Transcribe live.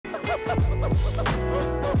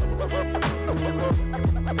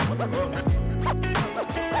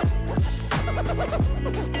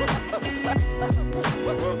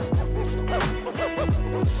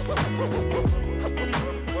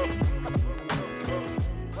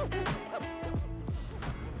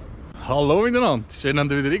Hallo miteinander, schön, dass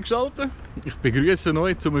ihr wieder eingeschaltet. Ich begrüße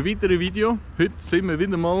euch zu einem weiteren Video. Heute sind wir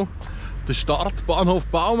wieder mal der Startbahnhof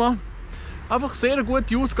Bauma. Einfach sehr eine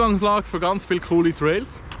gute Ausgangslage für ganz viele coole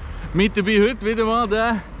Trails. Mit dabei heute wieder mal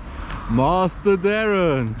der Master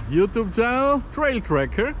Darren, YouTube Channel Trail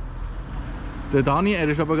Tracker. Der Dani, er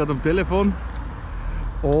ist aber gerade am Telefon.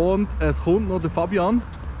 Und es kommt noch der Fabian.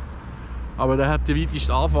 Aber der hat die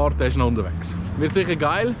weiteste Anfahrt, der ist noch unterwegs. Wird sicher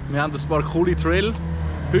geil, wir haben ein paar coole Trails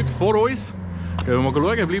heute vor uns. Gehen wir mal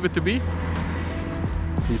schauen, bleibt dabei.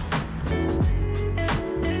 Peace.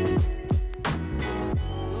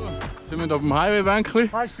 So, sind wir hier auf dem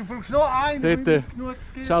Highway-Bänkchen. Weißt du, brauchst noch einen, dort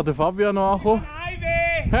schaut der Fabian noch angekommen.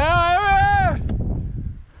 Highway! Hey, Highway!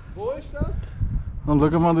 Wo ist das? Und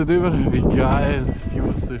schauen wir mal dort drüber. Wie geil ist die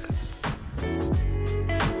Aussicht.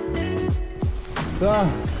 So,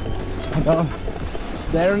 und da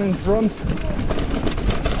Darren in front.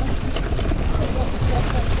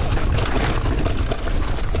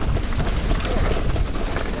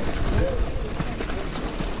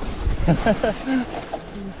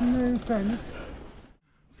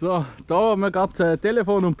 So, da wo wir gerade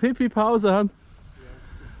Telefon- und Pipi-Pause haben,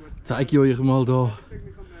 zeige ich euch mal da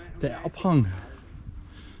den Abhang.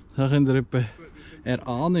 Da könnt ihr etwa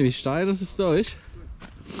erahnen, wie steil es da ist.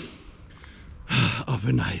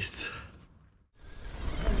 Aber nice.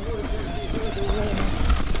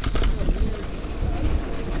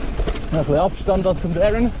 Ein bisschen Abstand da zum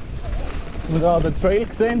Darren, dass wir da den Trail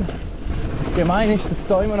sehen. Gemein ist, dass es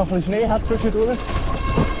da immer noch ein bisschen Schnee hat zwischendurch.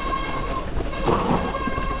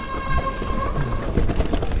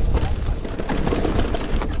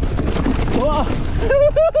 Wow.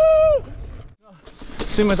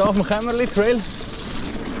 Jetzt sind wir hier auf dem Chämmerli Trail.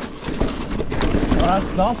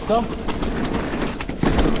 Recht nass da.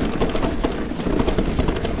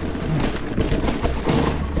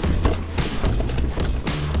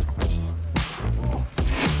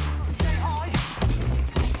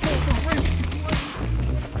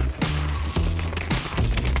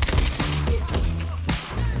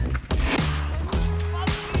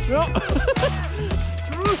 Ja.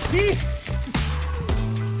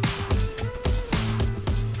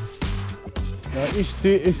 Ja, ist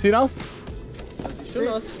sie nass? Das ist schon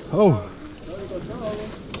nass. Oh.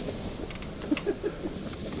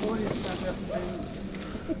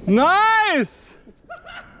 Nice!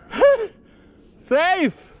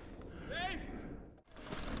 Safe!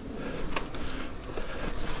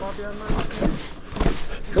 Fabian,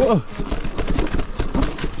 Oh.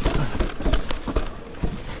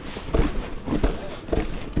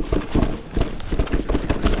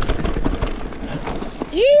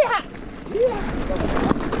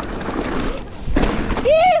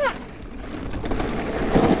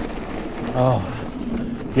 Oh.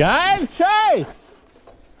 Geil, Scheiß!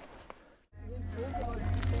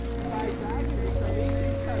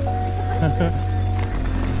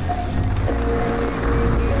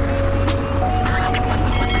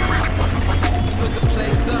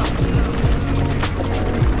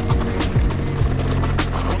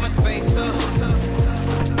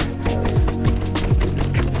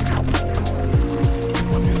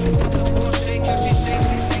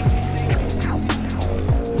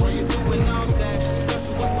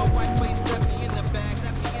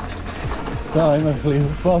 Da immer ein bisschen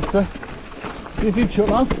aufpassen. Die sind schon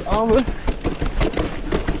nass, aber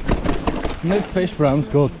nicht zu fest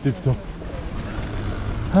bremst geht es tipptopp.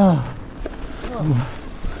 Ah.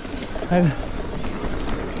 Ein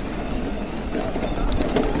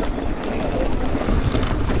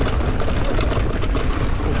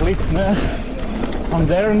bisschen zu nah am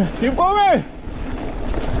Darren. Gib Gummi!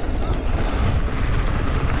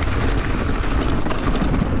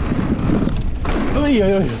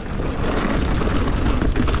 Uiuiui.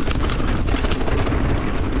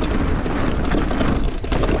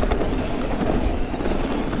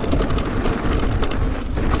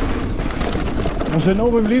 Schön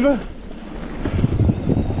oben bleiben.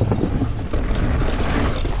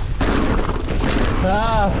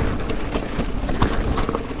 Ah.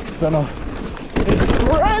 So noch. Ist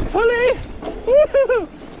Rappeli!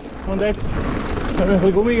 Und jetzt können wir ein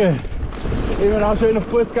bisschen Gummi geben. Immer auch schön auf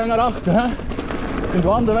Fußgänger achten. He? Sind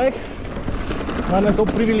Wanderweg. Wenn wir so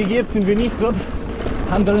privilegiert sind wie ich gerade,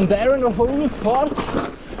 haben wir einen Darren, der von uns fährt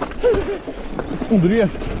und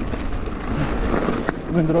ruft.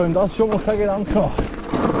 Wenn ihr euch das schon mal keine Gedanken macht.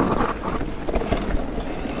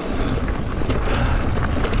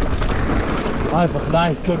 Einfach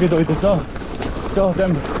nice, schaut euch das an. Da,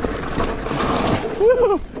 dem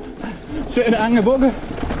schönen engen Bogen.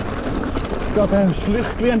 Da dem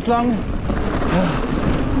Schlüchtli entlang.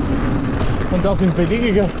 Und da sind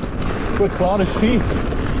Bedingungen. Gut, klar ist fies,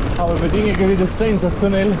 aber Bedingungen wieder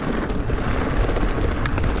sensationell.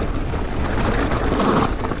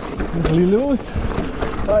 Ein bisschen los,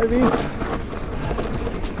 teilweise.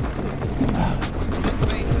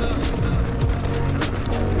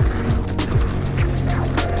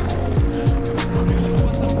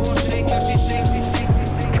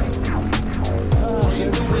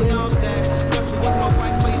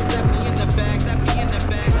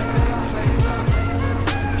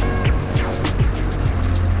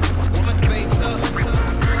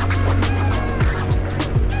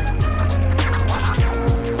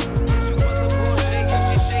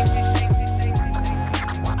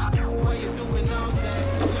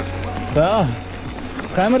 So,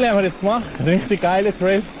 das Chämmerli haben wir jetzt gemacht, richtig geile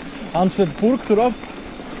Trail. Anstatt der Burg ab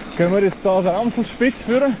gehen wir jetzt hier den Ramselspitz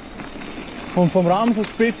führen. Und vom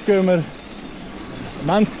Ramselspitz gehen wir,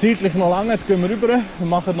 wenn es zeitlich noch lange geht, gehen wir rüber und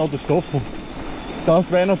machen noch den Stoffel.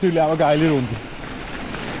 Das wäre natürlich auch eine geile Runde.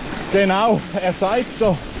 Genau, er Seit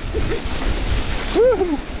da.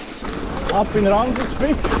 Ab in den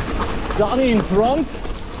Ramselspitz, Dani in Front.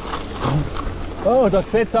 Oh, da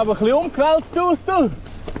sieht es aber ein bisschen umgewälzt aus. Du.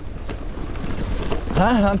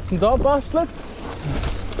 Haben sie denn da gebastelt?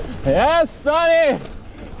 Yes, Dani!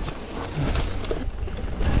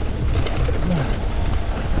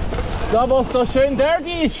 Da, wo es so schön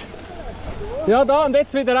dirty ist. Ja, da und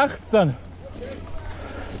jetzt wieder rechts dann.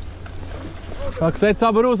 Da sieht es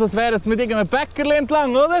aber aus, als wäre es mit irgendeinem Bäckerli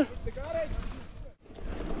entlang, oder?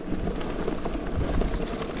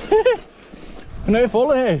 Nein,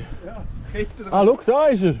 voll, hey. Ah, schau, da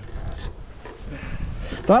ist er.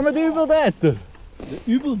 Da haben wir die Übeltäter.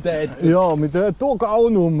 Der Übeltäter? Ja, mit der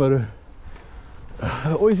Togau-Nummer.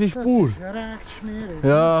 Unsere Spur. Das ist recht schmierig.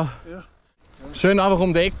 Ja. Schön einfach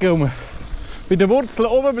um die Ecke herum. Bei den Wurzeln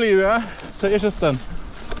oben bleiben, ja? So ist es dann.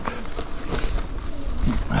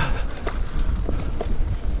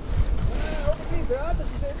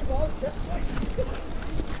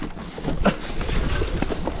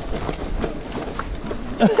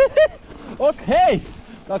 Okay,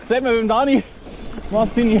 da sehen wir beim Dani,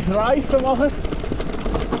 was seine Reifen machen.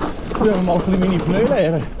 Jetzt müssen wir mal ein bisschen meine Pneu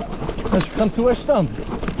leeren. Das ist kein Zustand.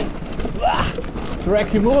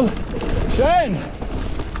 Tracky Mull. Schön!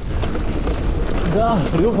 Da, ein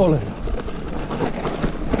bisschen aufholen.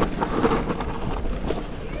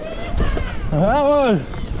 Jawohl!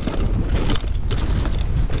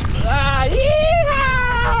 Ah,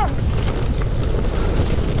 yeah!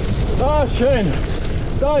 Da ist schön!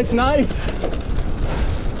 Da ist nice!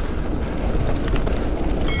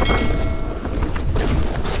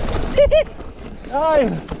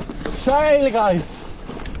 Geil! Geil, Guys!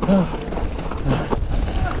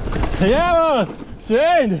 Jawohl!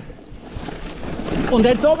 Schön! Und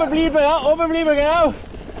jetzt oben bleiben, ja, oben bleiben, genau!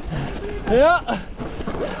 Ja!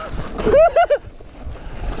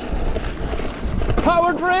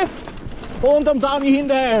 Power Drift! Und am Dani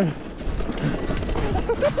hinterher!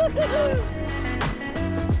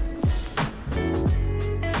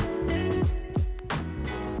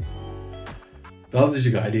 Das war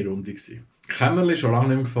eine geile Runde. Chämmerli schon lange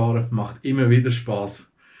nicht mehr gefahren, macht immer wieder Spass.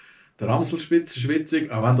 Der Ramselspitz ist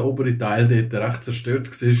witzig, auch wenn der obere Teil dort recht zerstört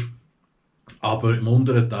war. Aber im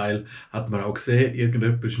unteren Teil hat man auch gesehen,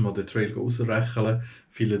 irgendjemand ist mal den Trail rausrechnen.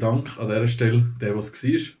 Vielen Dank an dieser Stelle, der was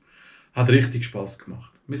war. Hat richtig Spass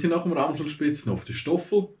gemacht. Wir sind nach dem Ramselspitz noch auf der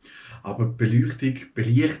Stoffel, aber die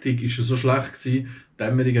Belichtung war so schlecht, die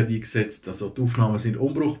Dämmerung hat eingesetzt, also die Aufnahmen sind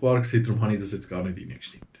unbrauchbar gewesen, darum habe ich das jetzt gar nicht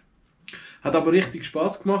reingeschnitten. Hat aber richtig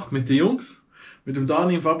Spass gemacht mit den Jungs, mit dem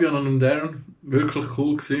Dani, Fabian und dem Darren. Wirklich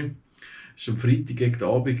cool gewesen. Es war am Freitag gegen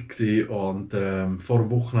Abend gewesen und vor dem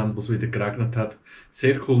Wochenende, wo es wieder geregnet hat.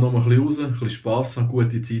 Sehr cool, noch ein bisschen raus, ein bisschen Spass haben,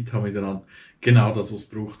 gute Zeit haben miteinander. Genau das, was es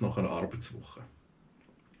braucht nach einer Arbeitswoche.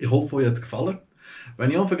 Ich hoffe, euch hat es gefallen. Wenn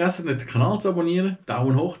ihr vergessen habt, den Kanal zu abonnieren,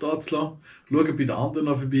 Daumen hoch da zu lassen, schaut bei den anderen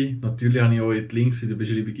noch vorbei. Natürlich habe ich euch die Links in der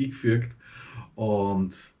Beschreibung eingefügt.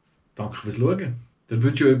 Und danke fürs Schauen. Dann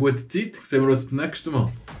wünsche ich euch eine gute Zeit. Sehen wir uns beim nächsten Mal.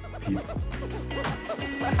 Peace.